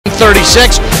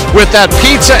136. With that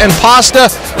pizza and pasta,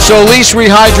 Solis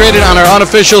rehydrated on our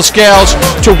unofficial scales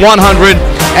to 139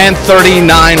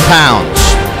 pounds.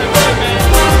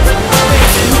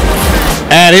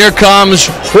 And here comes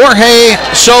Jorge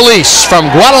Solis from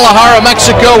Guadalajara,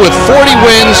 Mexico, with 40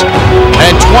 wins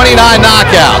and 29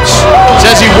 knockouts.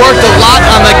 Says he worked a lot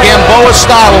on the Gamboa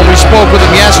style when we spoke with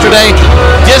him yesterday.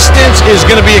 Distance is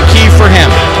going to be a key for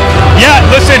him. Yeah,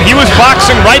 listen, he was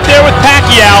boxing right there with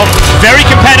Pacquiao very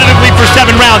competitively for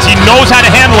 7 rounds. He knows how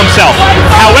to handle himself.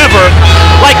 However,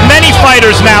 like many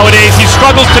fighters nowadays, he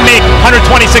struggles to make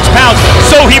 126 pounds,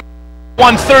 so he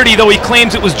 130, though he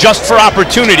claims it was just for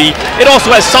opportunity. It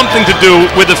also has something to do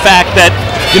with the fact that,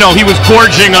 you know, he was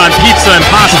gorging on pizza and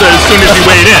pasta as soon as he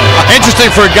weighed in.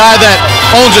 Interesting for a guy that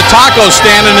owns a taco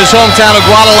stand in his hometown of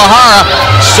Guadalajara.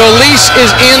 Solis is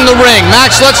in the ring.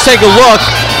 Max, let's take a look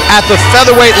at the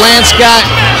featherweight landscape.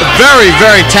 Very,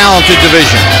 very talented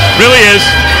division. Really is.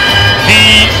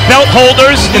 The belt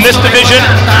holders in this division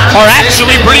are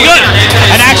actually pretty good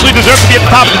and actually deserve to be at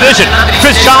the top of the division.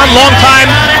 Chris John, longtime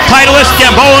titleist.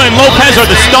 Gamboa and Lopez are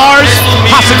the stars.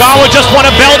 Hasegawa just won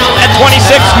a belt at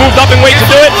 26, moved up in weight to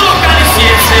do it.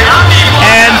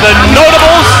 And the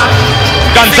notables,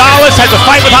 Gonzalez has a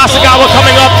fight with Hasegawa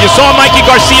coming up. You saw Mikey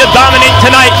Garcia dominate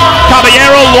tonight.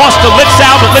 Caballero lost to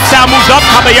Litzau, but Litzau moves up.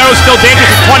 Caballero's still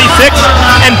dangerous at 26.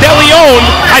 And De Leon,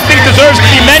 I think, deserves to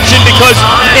be mentioned because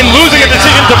in losing a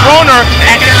decision to Broner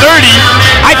at 30,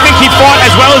 I think he fought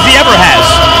as well as he ever has.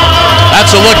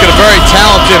 That's a look at a very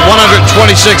talented 126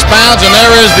 pounds, and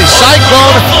there is the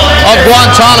Cyclone of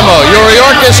Guantanamo,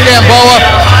 Yuriorkis Gamboa,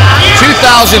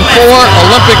 2004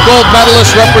 Olympic gold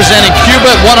medalist representing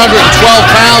Cuba at 112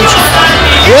 pounds.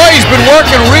 Roy's been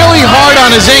working really hard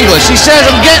on his English. He says,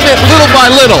 I'm getting it little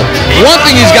by little. One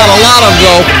thing he's got a lot of,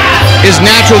 though, is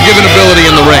natural given ability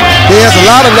in the ring. He has a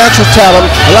lot of natural talent,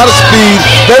 a lot of speed,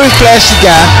 very flashy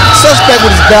guy. Suspect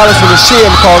with his balance with his chin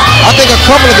because I think a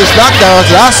couple of his knockdowns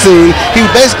that I've seen, he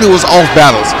basically was off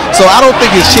balance. So I don't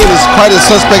think his chin is quite as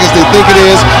suspect as they think it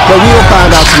is, but we will find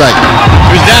out tonight.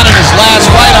 He was down in his last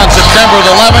fight on September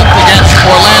the 11th against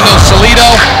Orlando Salido.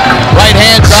 Right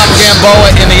hand dropped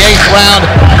Gamboa in the 8th round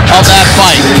of that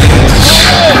fight.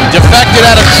 Defected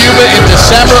out of Cuba in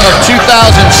December of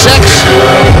 2006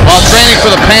 while training for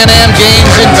the Pan Am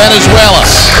Games in Venezuela.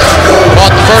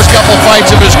 Fought the first couple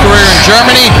fights of his career in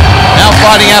Germany, now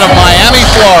fighting out of Miami,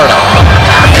 Florida.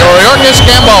 Yuriorkis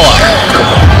Gamboa.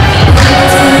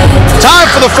 Time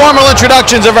for the formal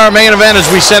introductions of our main event as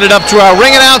we send it up to our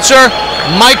ring announcer,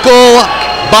 Michael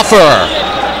Buffer.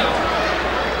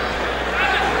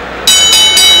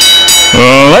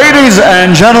 Ladies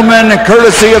and gentlemen,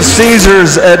 courtesy of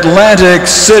Caesars Atlantic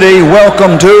City,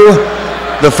 welcome to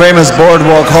the famous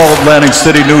Boardwalk Hall, Atlantic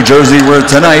City, New Jersey, where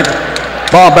tonight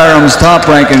Bob Arum's Top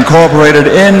Rank Incorporated,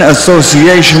 in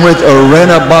association with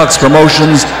Arena Box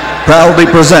Promotions, proudly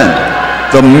present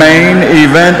the main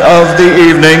event of the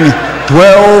evening,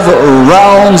 12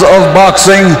 rounds of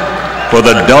boxing for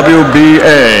the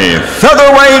WBA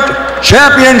Featherweight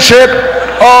Championship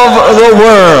of the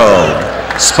World.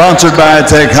 Sponsored by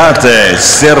Tecate,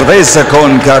 Cerveza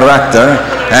con Carácter,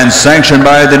 and sanctioned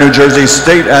by the New Jersey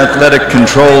State Athletic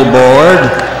Control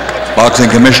Board. Boxing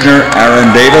Commissioner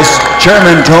Aaron Davis,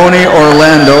 Chairman Tony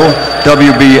Orlando,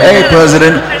 WBA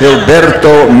President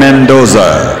Gilberto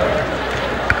Mendoza.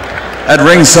 At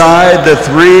ringside, the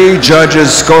 3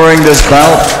 judges scoring this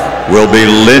bout will be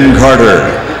Lynn Carter,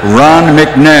 Ron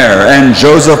McNair, and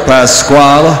Joseph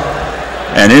Pasquale.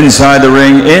 And inside the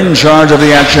ring, in charge of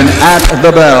the action at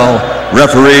the bell,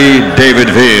 referee David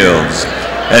Fields.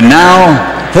 And now,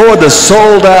 for the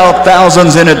sold-out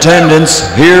thousands in attendance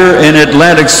here in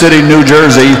Atlantic City, New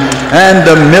Jersey, and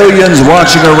the millions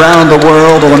watching around the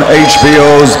world on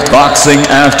HBO's Boxing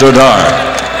After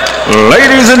Dark.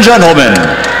 Ladies and gentlemen,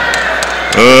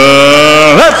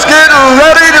 let's get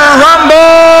ready to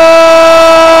rumble!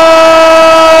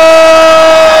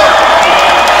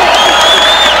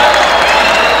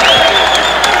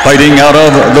 Fighting out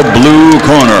of the blue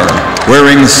corner,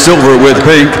 wearing silver with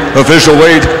pink, official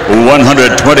weight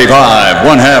 125,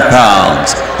 1/2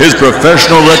 pounds. His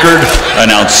professional record, an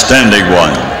outstanding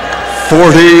one.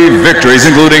 40 victories,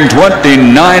 including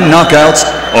 29 knockouts,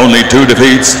 only 2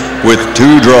 defeats, with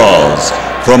 2 draws.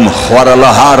 From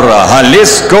Guadalajara,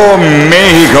 Jalisco,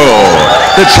 Mexico,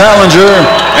 the challenger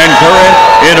and current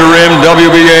interim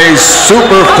WBA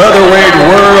Super Featherweight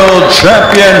World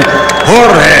Champion,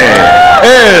 Jorge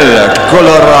El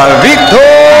Coloradito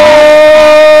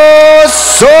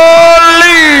Solis.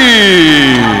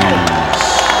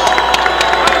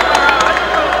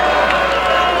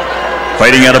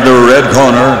 Fighting out of the red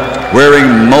corner,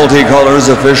 wearing multicolors,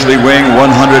 officially weighing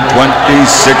 126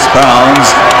 pounds.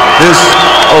 This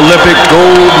Olympic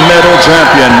gold medal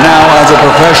champion, now as a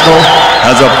professional,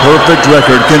 has a perfect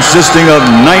record consisting of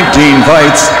 19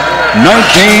 fights,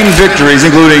 19 victories,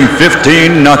 including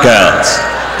 15 knockouts.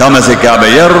 Damas y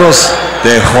caballeros,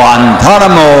 de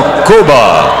Guantanamo,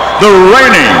 Cuba, the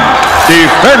reigning,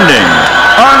 defending,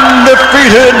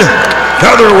 undefeated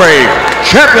featherweight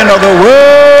champion of the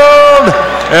world,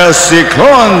 el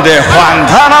Ciclón de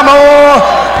Guantanamo,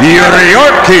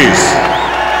 Yuriorkis,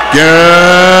 Gamboa.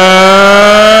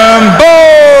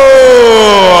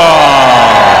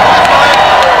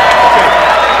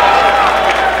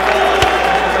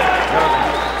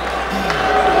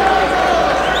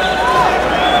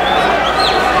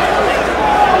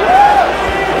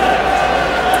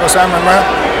 What's happening, man?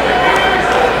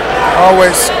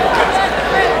 Always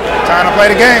trying to play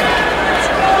the game.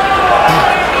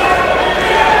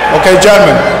 Okay,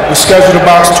 gentlemen, we scheduled to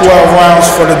box 12 rounds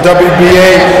for the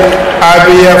WBA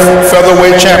IBF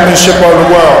Featherweight Championship of the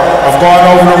world. I've gone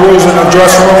over the rules in the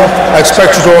dressing room. I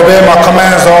expect you to obey my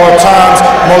commands at all times.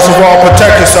 Most of all,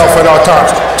 protect yourself at all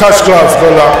times. Touch gloves,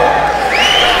 good luck.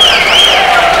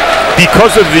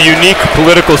 Because of the unique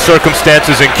political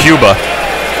circumstances in Cuba,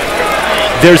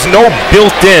 there's no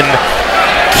built-in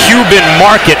Cuban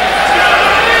market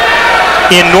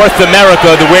in North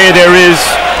America the way there is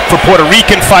for Puerto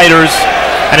Rican fighters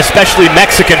and especially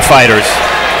Mexican fighters.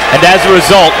 And as a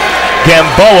result,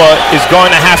 Gamboa is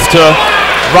going to have to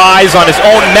rise on his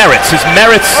own merits. His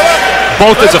merits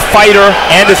both as a fighter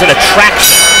and as an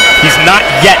attraction. He's not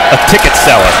yet a ticket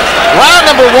seller. Round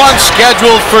number 1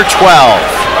 scheduled for 12.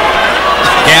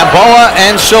 Gamboa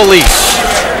and Solis.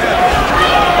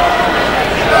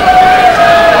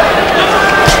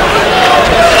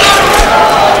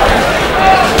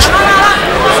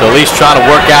 Solis trying to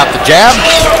work out the jab.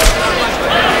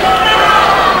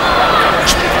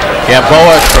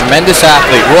 Gamboa, a tremendous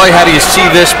athlete. Roy, how do you see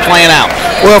this playing out?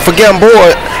 Well, for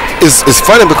Gamboa, it's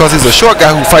funny because he's a short guy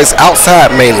who fights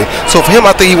outside mainly. So for him,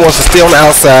 I think he wants to stay on the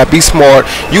outside, be smart,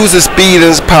 use his speed and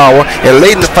his power, and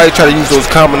late in the fight try to use those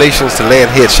combinations to land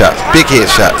headshots, big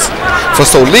headshots. For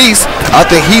Solis, I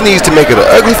think he needs to make it an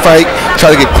ugly fight, try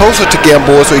to get closer to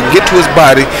Gamboa so he can get to his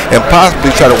body and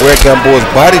possibly try to wear Gamboa's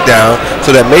body down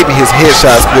so that maybe his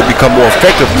headshots will become more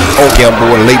effective on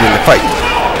Gamboa late in the fight.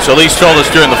 Solis told us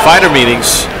during the fighter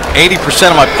meetings,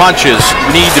 80% of my punches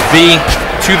need to be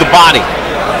to the body.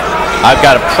 I've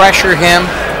got to pressure him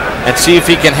and see if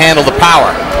he can handle the power.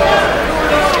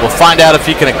 We'll find out if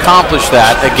he can accomplish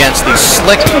that against the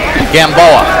slick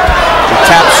Gamboa, who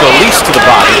taps Solis to the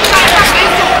body.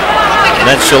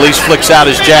 And then Solis flicks out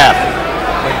his jab.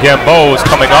 When Gamboa was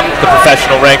coming up the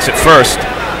professional ranks at first,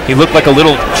 he looked like a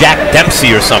little Jack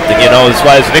Dempsey or something, you know, that's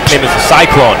why his nickname is the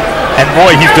Cyclone. And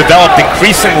boy, he's developed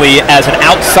increasingly as an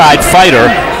outside fighter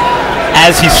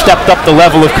as he stepped up the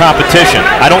level of competition.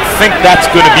 I don't think that's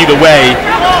going to be the way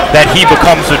that he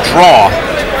becomes a draw,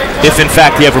 if in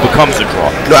fact he ever becomes a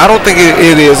draw. No, I don't think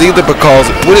it is either,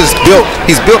 because when it's built,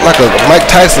 he's built like a Mike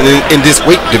Tyson in this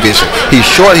weight division. He's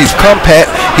short, he's compact,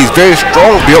 he's very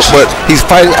strong built, but he's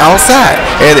fighting outside.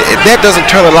 And that doesn't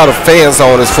turn a lot of fans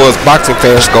on as far as boxing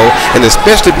fans go, and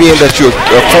especially being that you're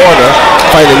a foreigner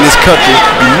fighting in this country,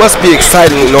 you must be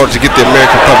excited in order to get the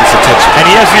American public's attention. And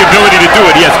he has the ability to do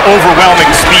it. He has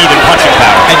overwhelming speed and punching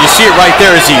power. And you see it right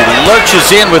there as he lurches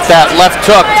in with that left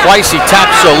hook. Twice he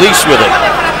taps Solis with it.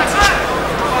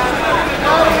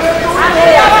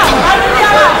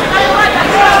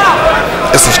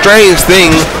 It's a strange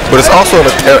thing, but it's also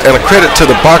a credit to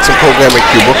the boxing program in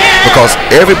Cuba, because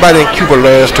everybody in Cuba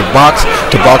learns to box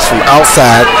from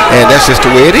outside, and that's just the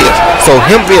way it is. So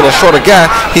him being a shorter guy,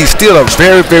 he's still a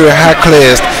very, very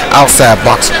high-class outside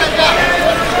boxer.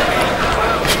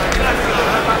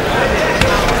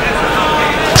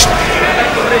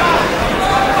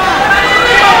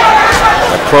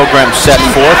 The program set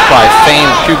forth by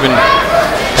famed Cuban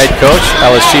head coach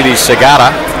Alcides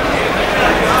Segata.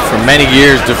 For many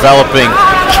years developing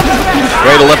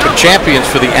great Olympic champions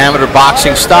for the amateur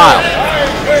boxing style,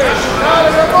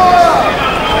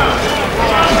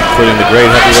 including the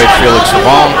great heavyweight Felix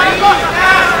Savon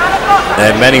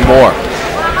and many more.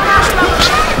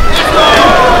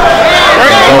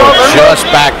 Gamboa just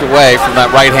backed away from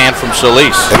that right hand from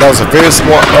Solis. And that was a very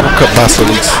smart uppercut by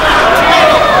Solis.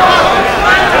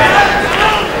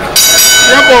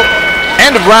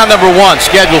 End of round number 1,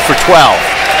 scheduled for 12.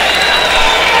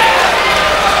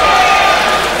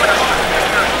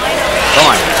 Oh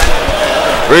my.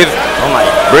 Breathe. Oh my.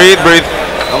 Breathe, breathe.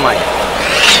 Oh my.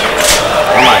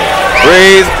 Oh my.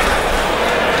 Breathe.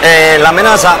 La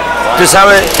amenaza Tú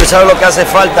sabes lo que hace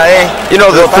falta es. You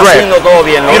know the threat.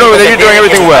 You know that you're doing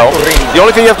everything well. The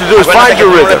only thing you have to do is find your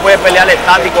rhythm.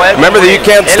 Remember that you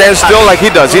can't stand still like he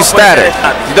does. He's static.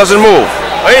 He doesn't move.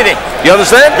 You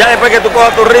understand? Ya después que tú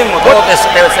cojas tu ritmo, todo te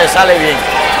sale bien.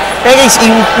 Pega y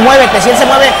muévete. Si él se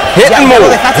mueve, hit and move.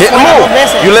 Hit and move.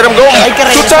 You let him go 2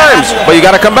 times, but you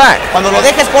got to come back. Cuando lo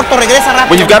dejes corto, regresa rápido.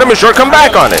 When you've got him in short, come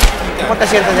back on it. ¿Cómo te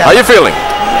sientes ya? How you feeling?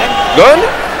 Good?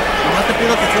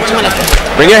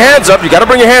 Bring your hands up. You got to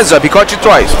bring your hands up. He caught you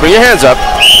twice. Bring your hands up.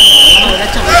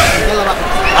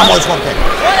 Vamos, Jorge.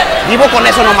 Vivo con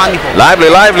eso nomás, mijo. Lively,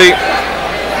 lively.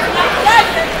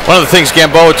 One of the things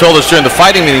Gamboa told us during the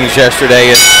fighting meetings yesterday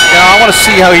is, I want to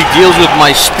see how he deals with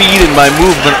my speed and my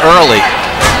movement early.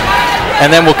 And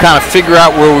then we'll kind of figure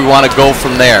out where we want to go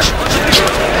from there.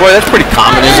 Boy, that's pretty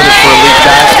common, isn't it, for elite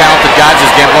guys, talented guys, as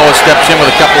Gamboa steps in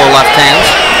with a couple of left hands?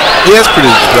 Yeah, it's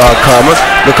pretty common,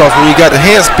 because when you got the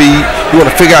hand speed, you want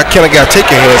to figure out, can a guy take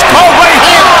your hand speed? Oh, right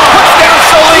hand, puts down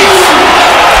Solis.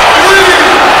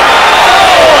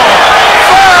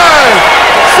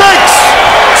 5,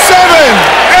 6, 7,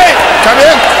 8. Come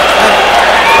in.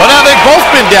 Well, now they've both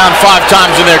been down 5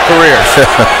 times in their careers.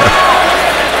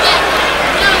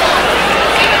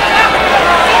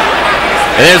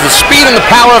 And there's the speed and the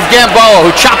power of Gamboa,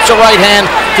 who chops a right hand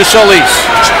to Solis.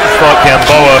 I thought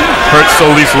Gamboa hurt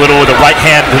Solis a little with a right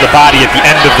hand to the body at the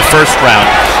end of the first round.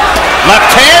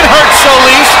 Left hand hurts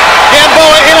Solis.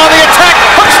 Gamboa in on the attack,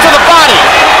 hooks to the body.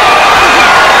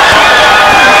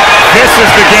 This is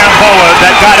the Gamboa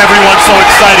that got everyone so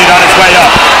excited on his way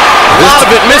up. A lot of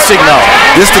it missing, though.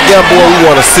 This is the Gamboa we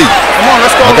want to see. Come on,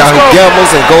 let's go. A guy who gambles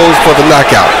and goes for the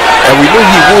knockout. And we knew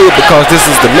he would, because this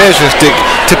is the measuring stick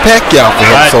to Pacquiao for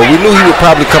him. Right. So we knew he would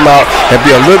probably come out and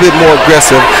be a little bit more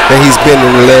aggressive than he's been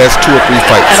in the last 2 or 3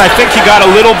 fights. And I think he got a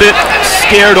little bit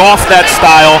scared off that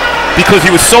style because he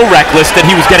was so reckless that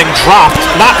he was getting dropped.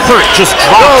 Not hurt, just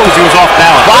dropped because he was off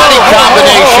balance. Body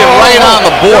combination right on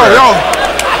the border. Yo,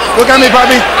 look at me,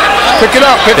 Bobby. Pick it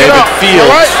up, pick it David up. Fields,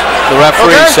 Right? the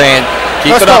referee, Okay. saying,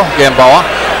 keep Let's it up, go. Gamboa.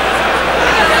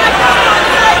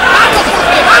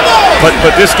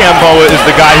 But this Gamboa is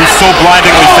the guy who's so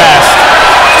blindingly fast.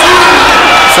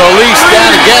 Solis down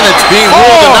again. It's being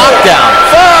ruled a knockdown.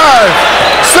 5,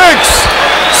 6,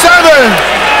 7,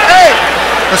 8.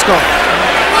 Let's go.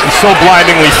 He's so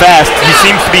blindingly fast. He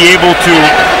seems to be able to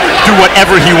do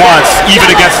whatever he wants, even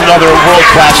against another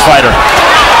world-class fighter.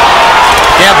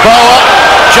 Gamboa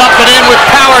jumping in with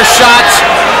power shots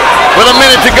with a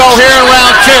minute to go here in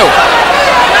round 2.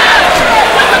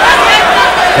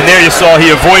 And there you saw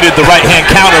he avoided the right-hand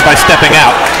counter by stepping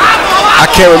out. I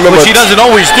can't remember. Which he doesn't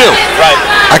always do. Right.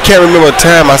 I can't remember a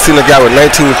time I seen a guy with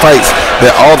 19 fights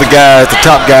that all the guys, the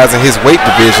top guys in his weight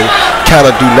division, kind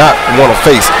of do not want to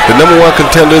face. The #1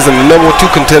 contenders and the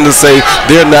 #2 contenders say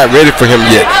they're not ready for him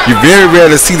yet. You very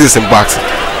rarely see this in boxing.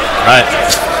 Right.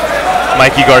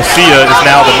 Mikey Garcia is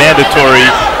now the mandatory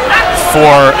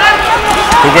for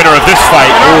the winner of this fight.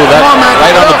 Ooh, that's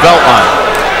right on the belt line.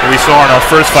 We saw in our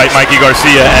first fight Mikey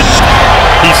Garcia, and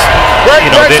he's,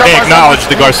 they acknowledged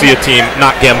the Garcia team,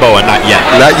 not Gamboa, not yet.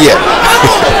 Not yet.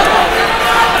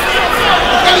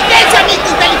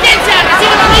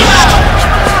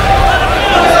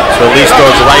 Solis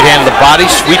throws the right hand to the body,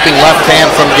 sweeping left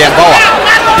hand from Gamboa.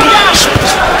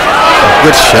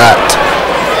 Good shot.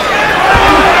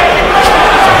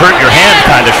 Hurt your hand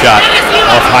kind of shot,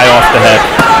 high off the head.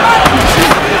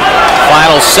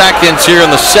 Final seconds here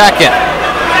in the second.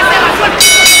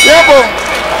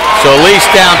 Solis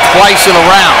down twice in a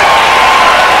round.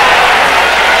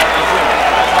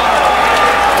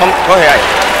 Go ahead.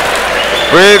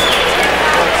 Breathe.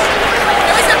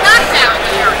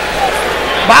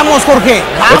 Vamos, Jorge.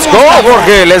 Let's go,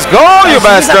 Jorge. Let's go, you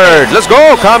bastard. Let's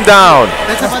go. Calm down.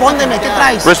 Respóndeme, ¿qué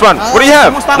traes? Respond. What do you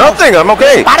have? ¿Cómo estamos? Nothing. I'm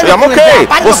okay. I'm okay.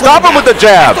 Well, stop him with the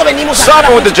jab. Stop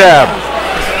him with the jab.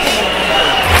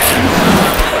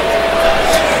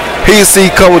 Here you see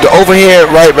come with the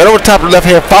overhand right over the top of the left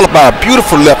hand, followed by a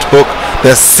beautiful left hook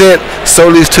that sent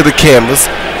Solis to the canvas.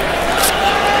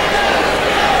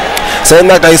 Same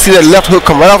knockdown. You see that left hook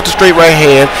come right off the straight right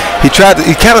hand. He kind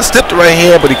of slipped the right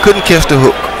hand, but he couldn't catch the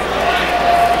hook.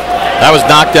 That was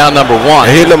knockdown number 1.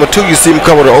 And here number 2, you see him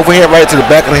come with an overhand right to the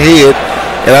back of the head.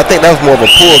 And I think that was more of a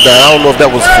pull down. I don't know if that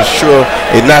was for sure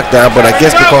a knockdown, but I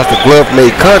guess because the glove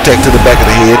made contact to the back of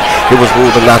the head, it was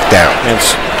ruled a knockdown. And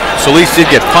Solis did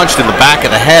get punched in the back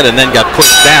of the head and then got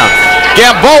pushed down.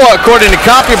 Gamboa, according to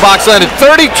CompuBox, landed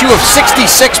 32 of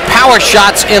 66 power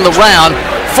shots in the round,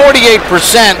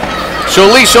 48%.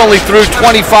 Solis only threw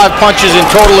 25 punches in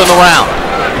total in the round.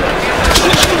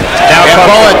 Now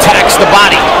Gamboa attacks the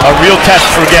body. A real test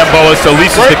for Gamboa.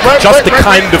 Solis is just the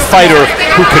kind of fighter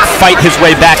who could fight his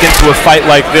way back into a fight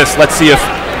like this. Let's see if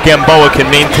Gamboa can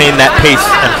maintain that pace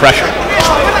and pressure.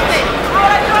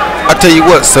 I tell you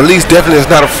what, Solis definitely is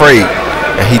not afraid,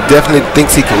 and he definitely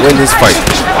thinks he can win this fight.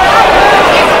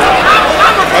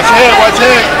 Watch your head, watch your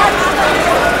head.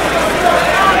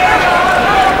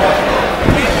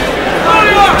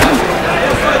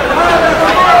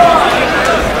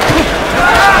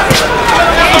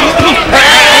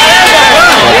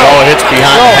 Gamboa hits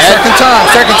behind the head.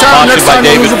 Second time. Next by time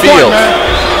David you lose the point, Fields. man.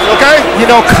 Okay? You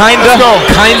know, kinda.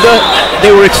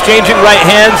 They were exchanging right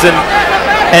hands, and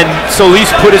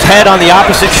Solis put his head on the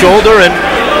opposite shoulder, and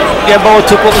Gamboa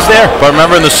took what was there. But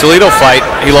remember in the Solito fight,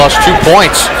 he lost 2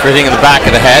 points for hitting in the back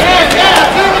of the head.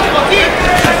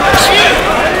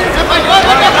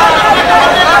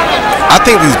 I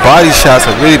think these body shots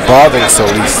are really bothering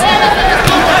Solis.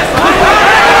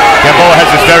 Gamboa has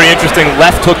this very interesting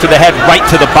left hook to the head, right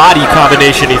to the body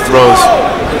combination he throws.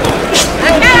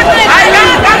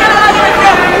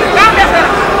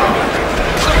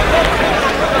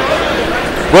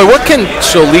 Well, what can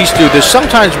Solis do? There's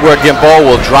sometimes where Gamboa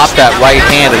will drop that right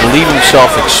hand and leave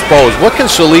himself exposed. What can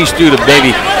Solis do to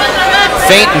maybe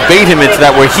feint and bait him into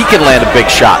that where he can land a big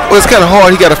shot? Well, it's kind of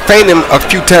hard. He got to feint him a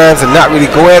few times and not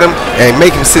really go at him and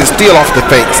make him sit still off the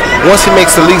feints. Once he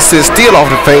makes Solis sit still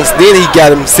off the feints, then he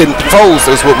got him sitting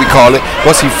froze, is what we call it.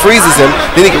 Once he freezes him,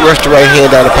 then he can rush the right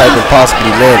hand down the pipe and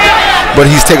possibly land it. But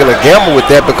he's taking a gamble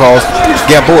with that because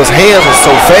Gamboa's hands are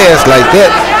so fast like that,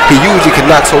 he usually can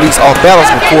knock Solis off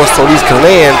balance before Solis can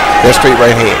land that straight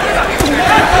right hand.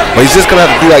 But he's just going to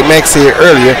have to do like Max said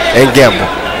earlier and gamble.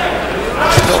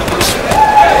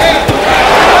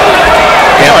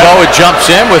 Gamboa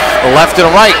jumps in with a left and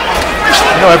a right.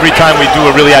 You know, every time we do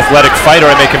a really athletic fighter,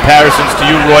 I make comparisons to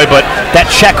you, Roy, but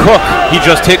that check hook he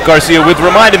just hit Garcia with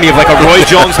reminded me of like a Roy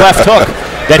Jones left hook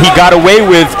that he got away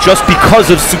with just because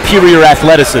of superior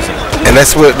athleticism. And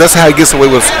that's how he gets away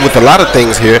with a lot of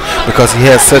things here, because he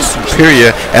has such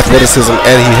superior athleticism,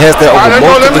 and he has that over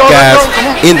most of the guys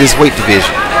in this weight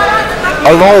division,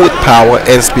 along with power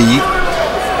and speed.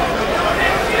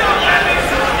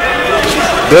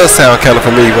 Does sound kind of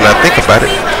familiar when I think about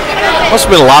it. Must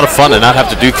have been a lot of fun to not have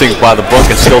to do things by the book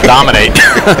and still dominate.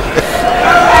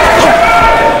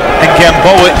 And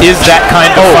Gamboa is that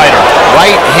kind of fighter.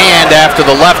 Right hand after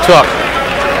the left hook.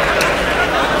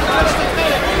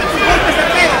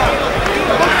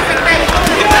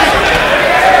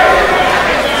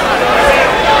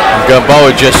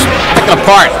 Gamboa just picking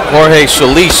apart Jorge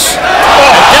Solis.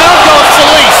 And down goes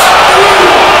Solis.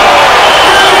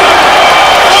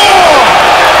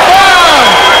 4,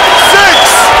 5,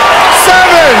 6,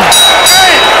 7,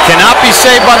 8. Cannot be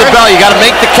saved by the bell. You got to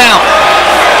make the count.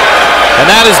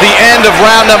 And that is the end of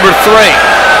round number 3.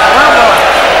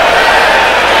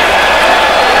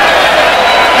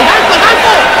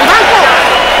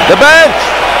 The bench.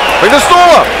 Bring the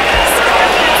stool up.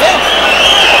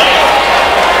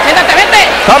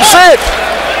 Come sit.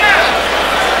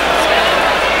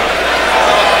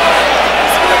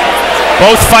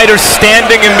 Both fighters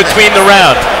standing in between the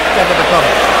round.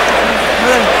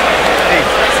 Hey,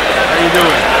 how you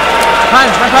doing?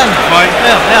 Fine. Fine?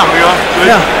 Yeah. We are? Good?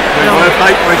 Yeah. You want to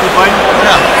fight? Want to fight?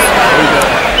 Yeah. Very good.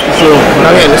 Está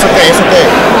bien, it's okay.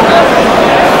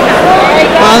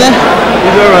 ¿Dónde?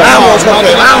 Vamos,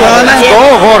 Jorge, vamos.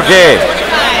 Go, Jorge.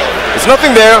 There's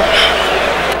nothing there.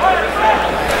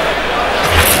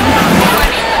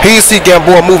 Here you see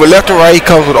Gamboa moving left and right. He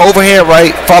comes with overhand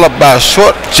right, followed by a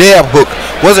short jab hook.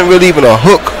 Wasn't really even a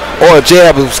hook or a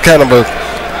jab. It was kind of a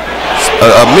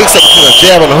mix-up between a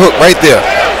jab and a hook right there.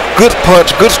 Good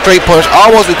punch, good straight punch,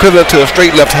 almost equivalent to a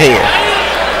straight left hand.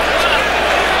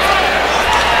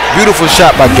 Beautiful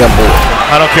shot by Gamboa.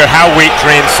 I don't care how weight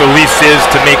drained Solis is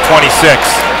to make 26.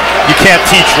 You can't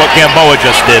teach what Gamboa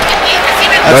just did.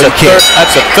 That's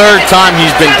the third time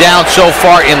he's been down so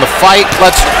far in the fight.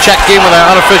 Let's check in with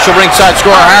our unofficial ringside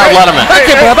scorer, Harold Letterman.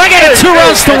 Okay, Bob, I got it 2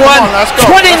 rounds to 1.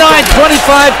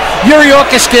 29-25,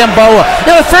 Yuriorkis Gamboa.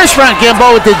 Now, the first round,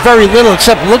 Gamboa did very little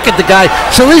except look at the guy.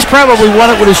 Solis probably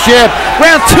won it with his jab.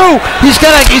 Round 2, he's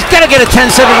got to get a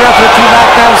 10-7 round for the 2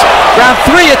 knockdowns. Round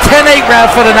 3, a 10-8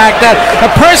 round for the knockdown. And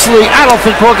personally, I don't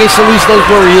think Jorge Solis knows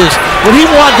where he is. When he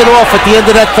wandered off at the end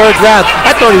of that 3rd round,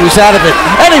 I thought he was out of it.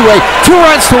 Anyway, 2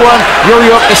 rounds to 1,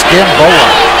 Yuriorkis Gamboa.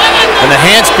 And the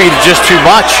hand speed is just too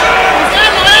much.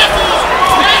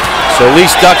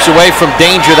 Solis ducks away from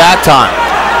danger that time.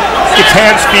 It's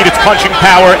hand speed, it's punching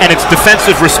power, and it's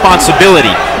defensive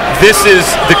responsibility. This is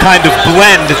the kind of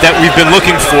blend that we've been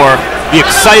looking for the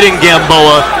exciting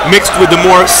Gamboa mixed with the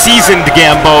more seasoned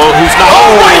Gamboa, who's not.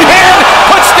 Oh, right hand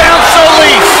puts down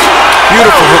Solis.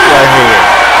 Beautiful hook right hand.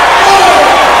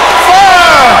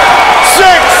 5,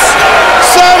 6,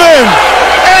 7,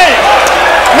 8,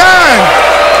 9.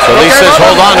 Solis says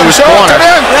hold on to his corner.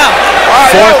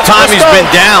 Fourth time he's been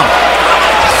down.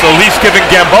 Solis giving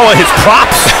Gamboa his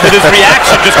props with his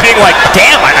reaction, just being like,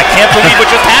 damn, I can't believe what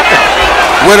just happened.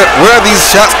 Where are these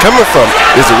shots coming from?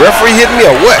 Is the referee hitting me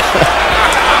or what?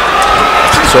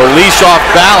 Solis off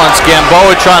balance.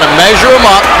 Gamboa trying to measure him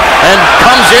up and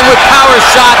comes in with power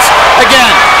shots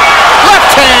again.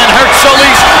 Left hand hurts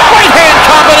Solis. Right hand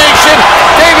combination.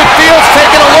 David Fields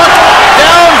taking a look.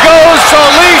 Down goes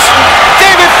Solis.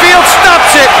 David Fields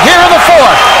stops it here in the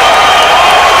fourth.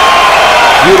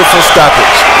 Beautiful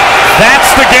stoppage.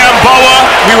 That's the Gamboa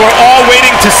we were all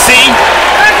waiting to see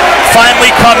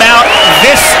finally come out.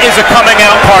 This is a coming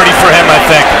out party for him, I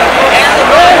think.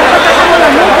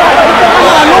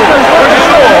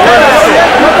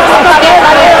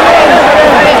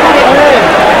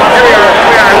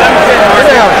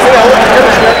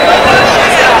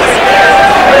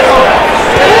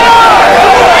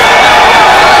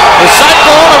 The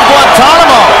cyclone of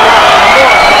Guantanamo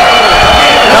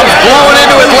comes blowing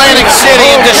into Atlantic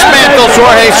City and dismantles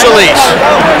Jorge Solis.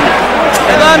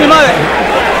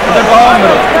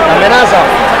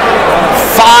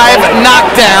 5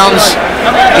 knockdowns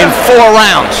in 4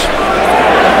 rounds.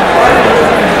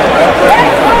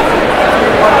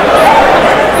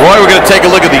 Roy, we're going to take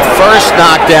a look at the first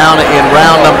knockdown in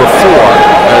round number 4.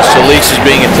 Solis is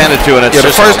being attended to, and it's the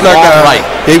just first a long knockdown. right.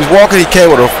 He was walking. He came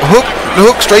with a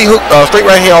straight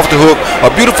right hand off the hook.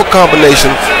 A beautiful combination.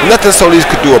 Nothing Solis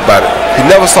could do about it. He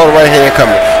never saw the right hand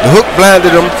coming. The hook blinded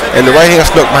him, and the right hand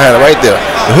snuck behind him right there.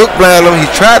 The hook blinded him. He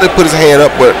tried to put his hand up,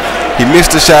 but he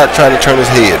missed the shot trying to turn his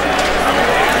head.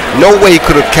 No way he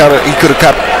could have countered. He could have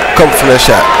come from that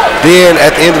shot. Then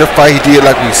at the end of the fight, he did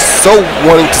like we so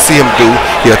wanting to see him do.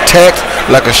 He attacked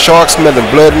like a shark smelling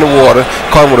blood in the water.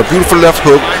 Caught him with a beautiful left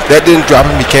hook. That didn't drop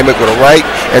him. He came back with a right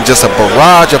and just a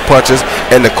barrage of punches.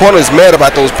 And the corner is mad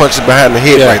about those punches behind the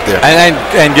head right there.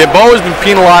 And Gamboa has been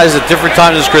penalized at different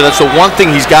times in his career. That's the one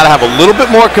thing he's got to have a little bit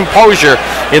more composure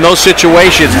in those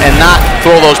situations and not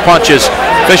throw those punches.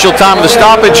 Official time of the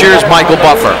stoppage. Here's Michael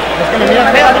Buffer.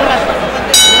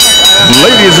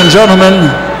 Ladies and gentlemen,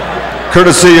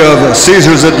 courtesy of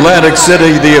Caesars Atlantic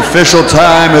City, the official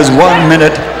time is 1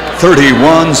 minute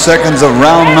 31 seconds of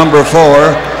round number 4.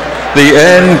 The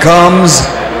end comes,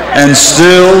 and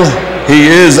still he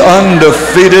is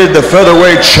undefeated, the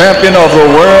featherweight champion of the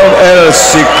world, El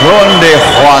Ciclón de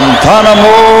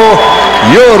Guantánamo,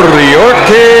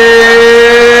 Yuriorkis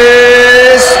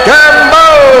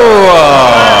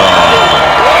Gamboa.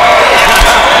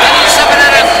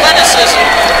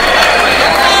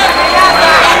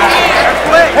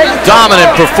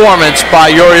 Dominant performance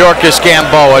by Yuriorkis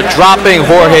Gamboa, dropping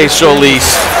Jorge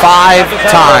Solis 5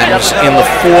 times in the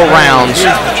 4 rounds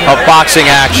of boxing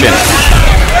action.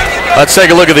 Let's take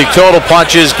a look at the total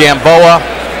punches. Gamboa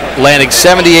landing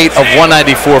 78 of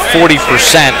 194,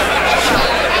 40%.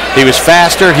 He was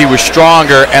faster, he was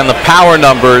stronger, and the power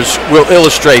numbers will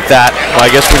illustrate that. Well, I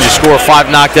guess when you score 5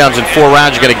 knockdowns in 4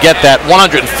 rounds, you're going to get that.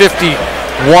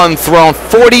 151 thrown,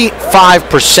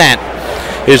 45%.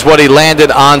 Is what he landed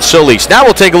on Solis. Now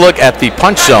we'll take a look at the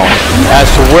punch zone as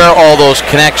to where all those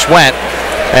connects went.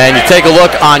 And you take a look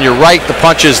on your right, the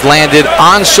punches landed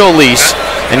on Solis.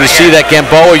 And you see that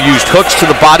Gamboa used hooks to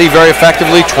the body very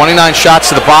effectively, 29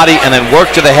 shots to the body, and then work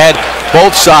to the head,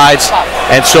 both sides.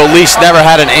 And Solis never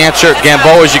had an answer.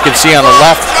 Gamboa, as you can see on the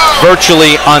left,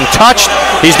 virtually untouched.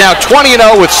 He's now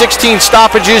 20-0 with 16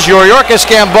 stoppages. Yuriorkis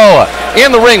Gamboa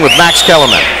in the ring with Max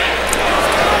Kellerman.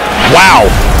 Wow.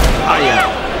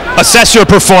 Assess your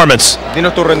performance.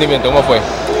 Dinos tu rendimiento, ¿cómo fue?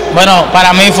 Bueno,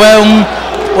 para mí fue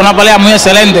una pelea muy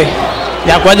excelente,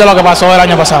 de acuerdo a lo que pasó el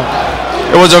año pasado.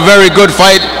 It was a very good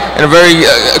fight and a very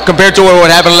compared to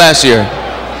what happened last year.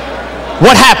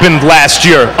 What happened last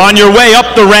year? On your way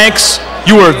up the ranks,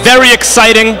 you were very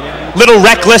exciting, little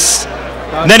reckless.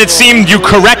 Then it seemed you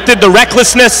corrected the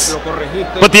recklessness,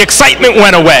 but the excitement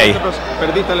went away.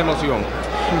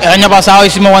 El año pasado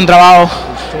hicimos buen trabajo,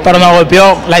 pero nos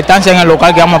golpeó la distancia en el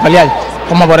local que vamos a pelear.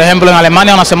 Como por ejemplo en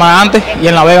Alemania una semana antes y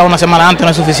en La Vega una semana antes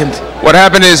no es suficiente. What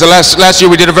happened is last year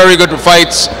we did a very good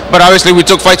fights, but obviously we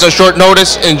took fights on short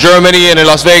notice in Germany and in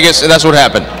Las Vegas, and that's what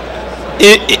happened.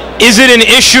 Is it an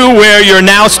issue where you're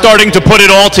now starting to put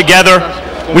it all together?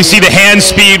 We see the hand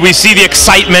speed, we see the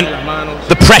excitement,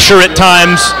 the pressure at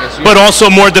times, but also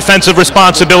more defensive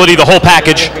responsibility, the whole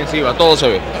package.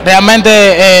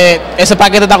 Realmente ese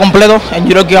paquete está completo en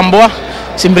Yuriorkis Gamboa.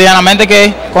 simplemente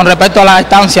que con respecto a la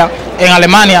distancia en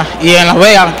Alemania y en Las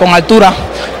Vegas con altura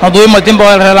no tuvimos el tiempo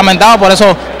reglamentado, por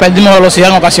eso perdimos velocidad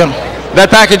en ocasiones. That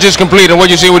package is complete, and what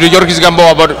you see with Yuriorkis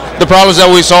Gamboa, but the problems that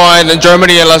we saw in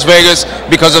Germany and Las Vegas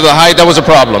because of the height, that was a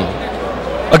problem.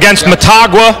 Against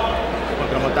Motagua,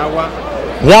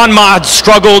 Juan Mod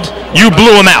struggled, you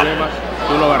blew him out.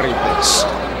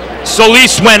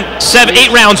 Solis went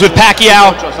 8 rounds with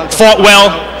Pacquiao, fought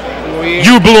well,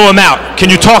 you blew him out. Can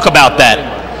you talk about that?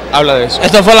 Habla de eso.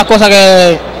 Estas fueron las cosas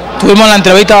que tuvimos en la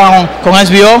entrevista con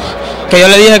SBO, que yo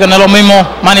le dije que no es lo mismo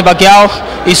Manny Pacquiao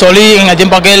y Solis en el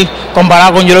tiempo aquel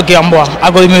comparado con Yuriorkis Gamboa,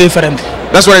 algo muy diferente.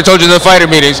 That's what I told you in the fighter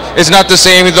meetings. It's not the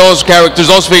same with those characters,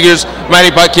 those figures,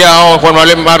 Manny Pacquiao, Juan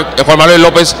Manuel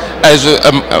Lopez, as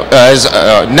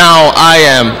now I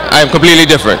am completely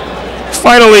different.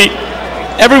 Finally,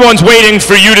 everyone's waiting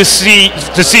for you to see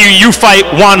you fight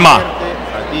Juan Ma.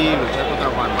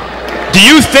 Do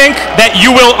you think that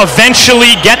you will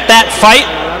eventually get that fight,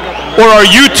 or are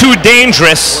you too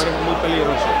dangerous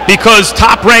because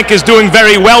Top Rank is doing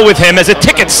very well with him as a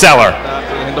ticket seller?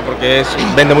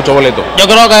 Yo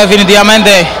creo que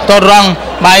definitivamente Top Rank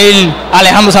va a ir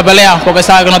alejando esa pelea porque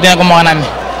sabe que no tiene cómo ganarme.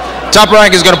 Top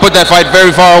Rank is going to put that fight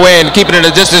very far away and keep it at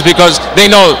a distance because they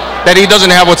know that he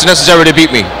doesn't have what's necessary to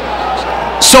beat me.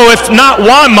 So if not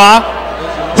Juan Ma,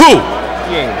 who?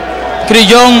 Chris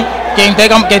John, que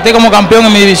esté como campeón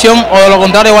en mi división, o de lo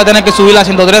contrario voy a tener que subir a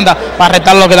 130 para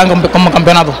restar lo que dan como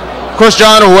campeonato. Chris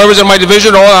John or whoever's in my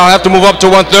division, or I'll have to move up to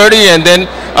 130 and then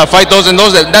fight those in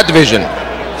that division.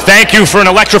 Thank you for an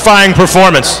electrifying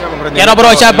performance. Quiero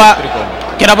aprovechar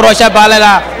para darle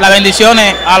las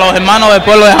bendiciones a los hermanos del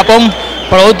pueblo de Japón,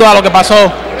 producto a lo que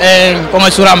pasó con el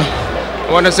tsunami.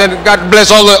 I want to say God bless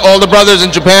all the brothers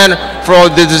in Japan for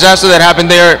the disaster that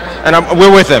happened there, and we're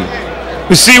with them.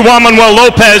 We see Juan Manuel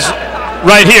Lopez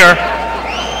right here.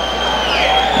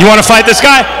 You want to fight this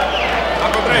guy?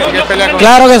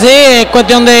 Claro que sí, es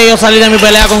cuestión de yo salir de mi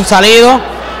pelea con Salido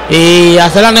y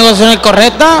hacer las negociaciones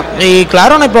correctas, y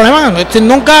claro, no hay problema.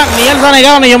 Nunca ni él se ha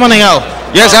negado ni yo me he negado.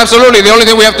 Yes, absolutely. The only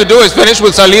thing we have to do is finish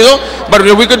with Salido, but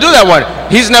we could do that one.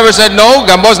 He's never said no,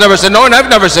 Gamboa's never said no, and I've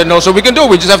never said no, so we can do it.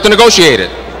 We just have to negotiate it.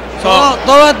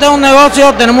 Todo este es un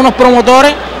negocio, tenemos unos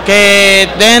promotores que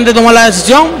deben de tomar la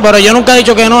decisión, pero yo nunca he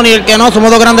dicho que no, ni el que no. Somos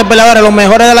dos grandes peleadores, los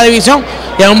mejores de la división,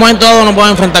 y en un momento dado nos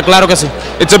podemos enfrentar, claro que sí.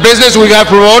 It's a business, we have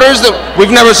promoters,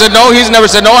 we've never said no, he's never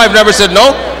said no, I've never said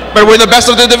no, but we're the best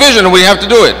of the division and we have to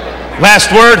do it.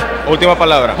 Last word. Última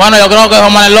palabra. Bueno, yo creo que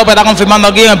Juan Manuel López está confirmando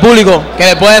aquí en el público que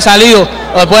después de Salido,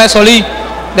 o después de Solis,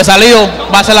 de Salido,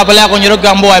 va a ser la pelea con Yuriorkis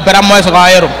Gamboa. Esperamos eso,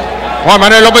 caballero. Juan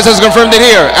Manuel Lopez has confirmed it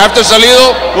here. After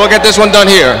Salido, we'll get this one done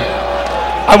here.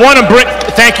 I want to bring,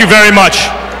 thank you very much.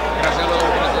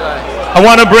 I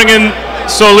want to bring in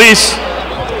Solis.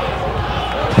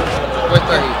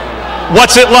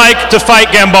 What's it like to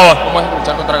fight Gamboa?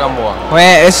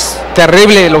 Pues es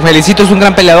terrible, lo felicito, es un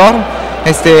gran peleador.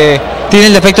 Tiene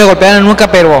el defecto de golpear en la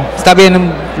nuca, pero está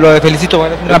bien, lo felicito,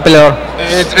 es un gran peleador.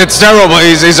 It's terrible.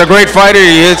 He's a great fighter.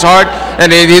 He hits hard,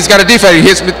 and he's got a defect. He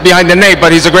hits behind the nape,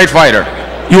 but he's a great fighter.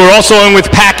 You were also in with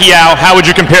Pacquiao. How would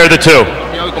you compare the two?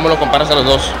 ¿Cómo lo comparas a los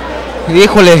dos?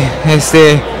 Híjole,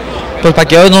 pues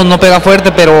Pacquiao no pega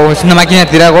fuerte, pero es una máquina de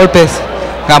tirar golpes.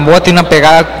 Gamboa tiene una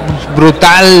pegada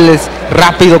brutal, es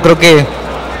rápido, creo que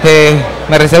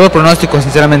me reservo el pronóstico,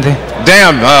 sinceramente.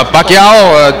 Damn,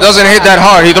 Pacquiao doesn't hit that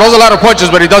hard. He throws a lot of punches,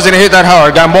 but he doesn't hit that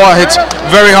hard. Gamboa hits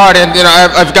very hard, and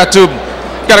I've got to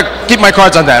keep my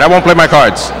cards on that. I won't play my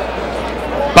cards.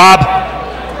 Bob.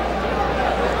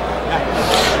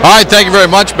 All right, thank you very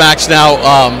much, Max. Now,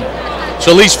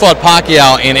 Solis fought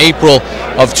Pacquiao in April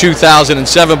of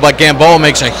 2007, but Gamboa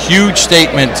makes a huge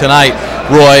statement tonight,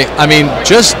 Roy. I mean,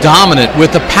 just dominant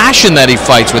with the passion that he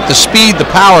fights with, the speed, the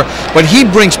power, but he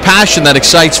brings passion that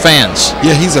excites fans.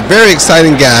 Yeah, he's a very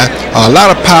exciting guy, a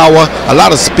lot of power, a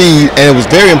lot of speed, and it was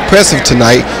very impressive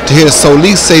tonight to hear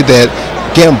Solis say that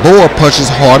Gamboa punches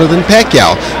harder than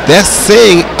Pacquiao. That's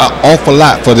saying an awful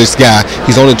lot for this guy.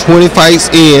 He's only 20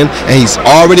 fights in, and he's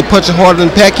already punching harder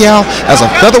than Pacquiao. As a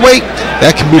featherweight,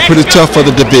 that can be pretty tough for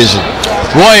the division.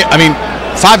 Roy, I mean,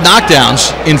 5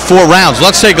 knockdowns in 4 rounds.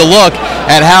 Let's take a look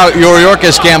at how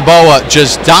Yuriorkis Gamboa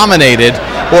just dominated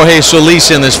Jorge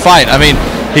Solis in this fight. I mean,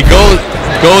 he goes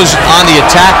goes on the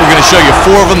attack. We're going to show you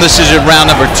 4 of them. This is in round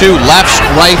number 2. Lefts,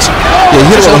 rights. Yeah,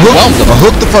 he hit him with a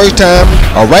hook the first time,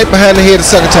 a right behind the head the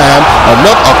second time,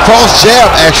 a cross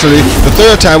jab actually the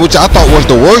third time, which I thought was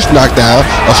the worst knockdown,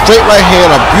 a straight right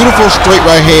hand, a beautiful straight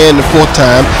right hand the 4th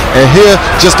time, and here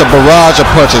just a barrage of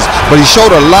punches. But he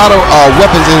showed a lot of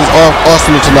weapons in his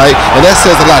arsenal tonight, and that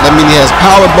says a lot. That means he has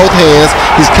power in both hands.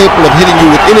 He's capable of hitting you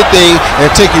with anything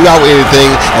and taking you out with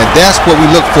anything, and that's what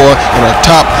we look for in a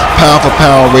top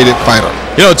pound-for-pound rated fighter.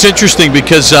 You know, it's interesting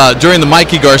because during the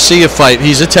Mikey Garcia fight,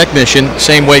 he's a technician,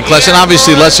 same weight class, and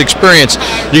obviously less experience.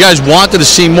 You guys wanted to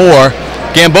see more.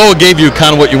 Gamboa gave you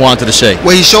kind of what you wanted to see.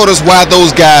 Well, he showed us why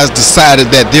those guys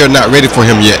decided that they're not ready for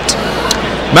him yet.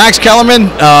 Max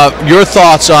Kellerman, your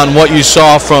thoughts on what you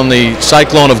saw from the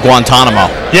Cyclone of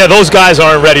Guantanamo? Yeah, those guys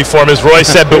aren't ready for him, as Roy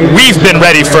said, but we've been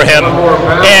ready for him.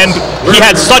 And he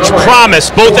had such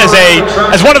promise, both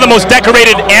as one of the most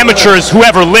decorated amateurs who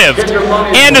ever lived,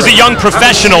 and as a young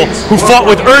professional who fought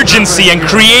with urgency and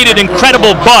created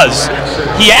incredible buzz.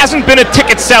 He hasn't been a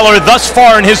ticket seller thus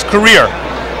far in his career.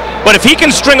 But if he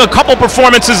can string a couple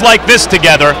performances like this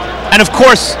together, and of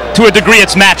course, to a degree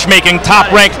it's matchmaking.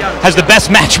 Top Rank has the best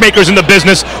matchmakers in the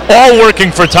business, all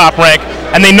working for Top Rank,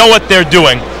 and they know what they're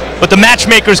doing. But the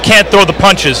matchmakers can't throw the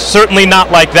punches, certainly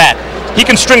not like that. He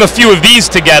can string a few of these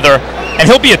together, and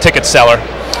he'll be a ticket seller.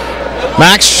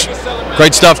 Max,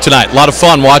 great stuff tonight. A lot of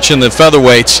fun watching the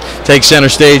featherweights take center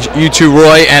stage. You too,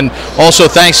 Roy. And also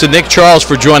thanks to Nick Charles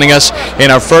for joining us in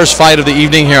our first fight of the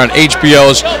evening here on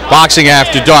HBO's Boxing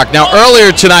After Dark. Now,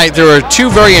 earlier tonight, there were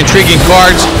 2 very intriguing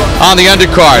cards on the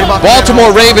undercard.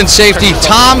 Baltimore Ravens safety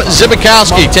Tom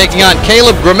Zbikowski taking on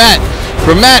Caleb Grimet.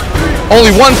 Grimet,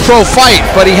 only 1 pro fight,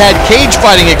 but he had cage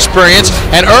fighting experience,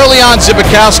 and early on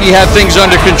Zbikowski had things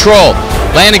under control.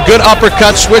 Landing good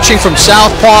uppercuts, switching from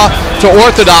southpaw to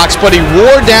orthodox, but he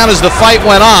wore down as the fight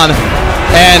went on,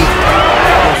 and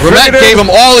Grimet gave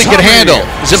him all he could handle.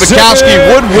 Zbikowski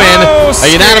would win a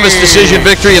unanimous decision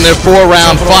victory in their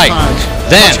 4-round fight.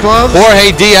 Then,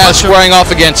 Jorge Diaz squaring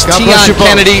off against Tion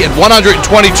Kennedy at 122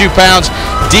 pounds.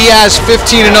 Diaz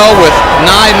 15-0 with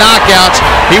 9 knockouts.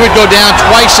 He would go down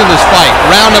twice in this fight.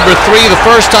 Round number 3, the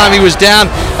first time he was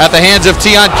down at the hands of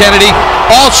Tion Kennedy.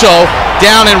 Also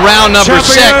down in round number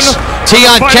 6.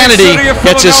 Tion Kennedy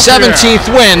gets his 17th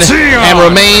win and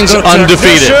remains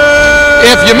undefeated.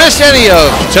 If you missed any of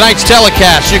tonight's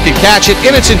telecast, you can catch it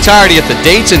in its entirety at the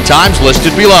dates and times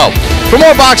listed below. For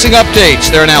more boxing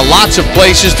updates, there are now lots of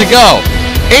places to go.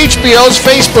 HBO's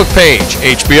Facebook page,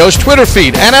 HBO's Twitter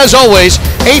feed, and as always,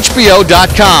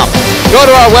 HBO.com. Go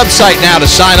to our website now to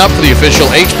sign up for the official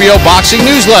HBO Boxing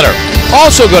newsletter.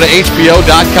 Also go to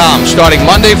HBO.com starting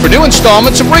Monday for new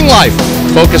installments of Ring Life,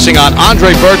 focusing on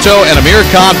Andre Berto and Amir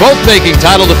Khan, both making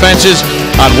title defenses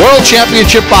on World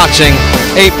Championship Boxing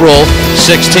April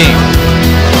 16th.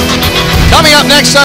 Coming up next